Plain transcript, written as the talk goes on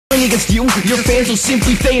against you, your fans will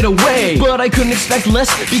simply fade away. But I couldn't expect less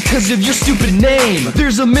because of your stupid name.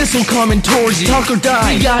 There's a missile coming towards you, talk or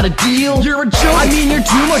die, you got a deal? You're a joke, I mean you're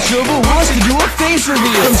too much of a wuss to do a face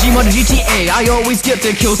reveal. From Gmod to GTA, I always get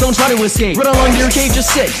the kills, don't try to escape. Run along your cave,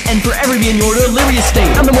 just sit, and forever be in your delirious state.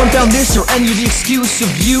 I'm the one found this, or any of the excuse of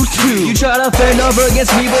you two. You try to fend up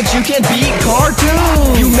against me, but you can't beat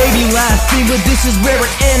cartoons. You may be laughing, but this is where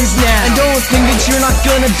it ends now. And don't think that you're not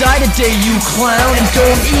gonna die today, you clown. And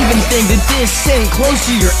don't even think that this ain't close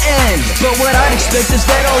to your end. But what I'd expect is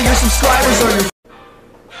that all your subscribers are your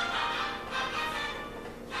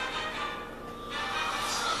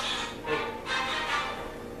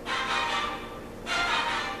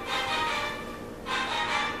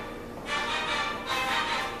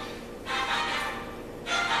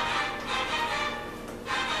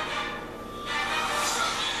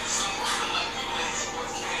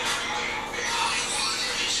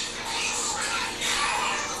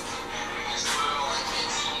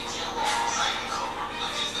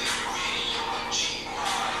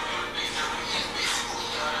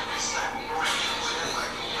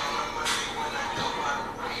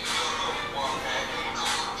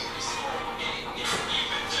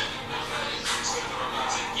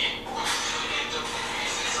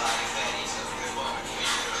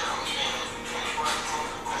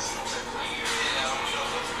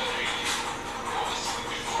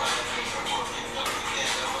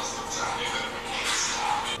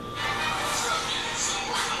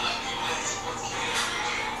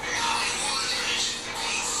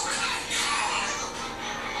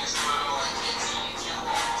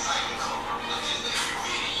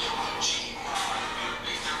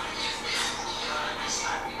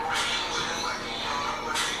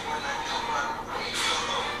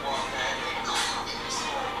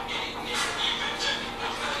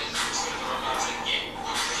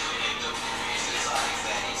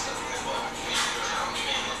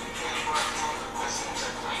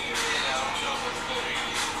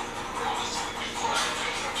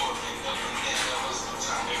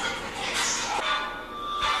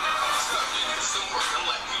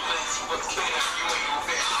What's